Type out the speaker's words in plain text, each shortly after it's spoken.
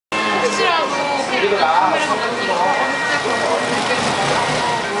I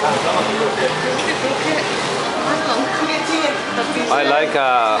like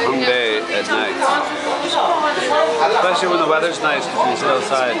Hongdae at night, especially when the weather's nice because you sit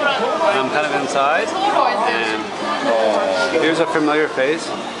outside. And I'm kind of inside, and here's a familiar face.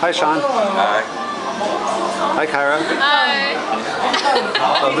 Hi, Sean. Hi. Hi, Kyra. Hi.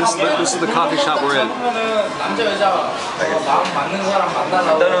 Oh, this is the coffee shop we're in.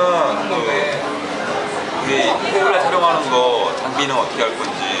 우리 토요일에 촬영하는 거 장비는 어떻게 할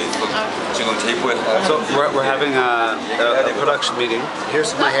건지 지금 제이포에서. So we're having a production meeting.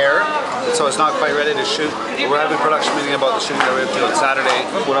 Here's my hair, so it's not quite ready to shoot. We're having a production meeting about the shooting that we have to do on Saturday,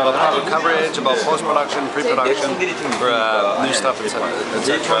 about proper coverage, about post-production, pre-production, for new stuff, etc.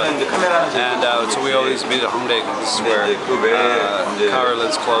 And so we always meet at Hongdae. This is where Kyra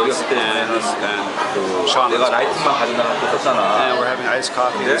lives close, and Sean lives close. And we're having iced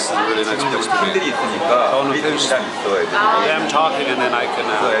coffee. This is a really nice place to be. I'm talking, and then I can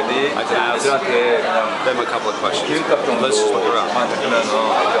ask them a couple of questions. Let's just look around.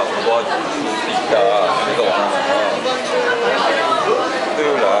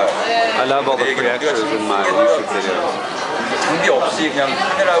 I love all the free extras in my YouTube videos. 장비 없이 그냥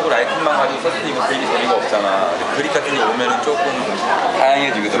카메라하고 라이팅만 가지고 서팅이고 되게 재미가 없잖아. 그립 같은 게 오면은 조금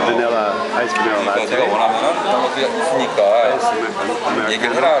다양해지거든. Ice vanilla 그러니까 latte. 내가 원하면은 그런 것들이 있으니까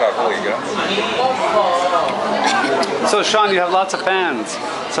얘기를 해라라고 얘기를 합니다. So Sean, you have lots of fans.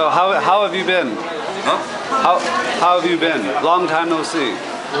 So how have you been? Huh? How have you been? Long time no see.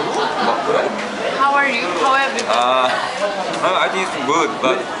 How are you? How have you been? I think it's good,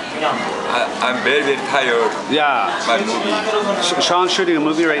 but I'm very tired. Yeah. My movie. Sean's shooting a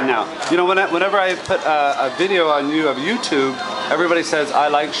movie right now. You know, whenever I put a video on YouTube, everybody says I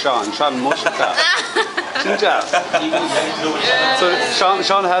like Sean. Sean 멋있다. 진짜. So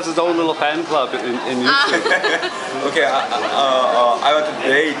Sean has his own little fan club in YouTube. Okay, I want to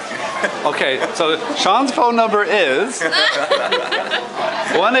date. Okay, so Sean's phone number is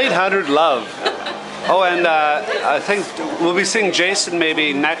 1-800-LOVE. Oh, and I think we'll be seeing Jason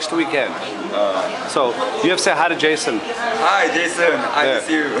maybe next weekend. So you have to say hi to Jason. Hi, Jason. I miss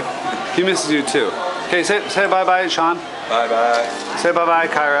you. He misses you too. Okay, say bye-bye, Sean. Bye-bye. Say bye-bye,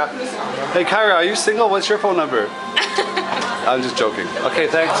 Kyra. Hey, Kyra, are you single? What's your phone number? I'm just joking. Okay,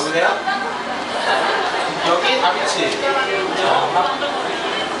 thanks.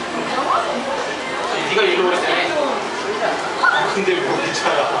 네가 이리로 오랬더니 근데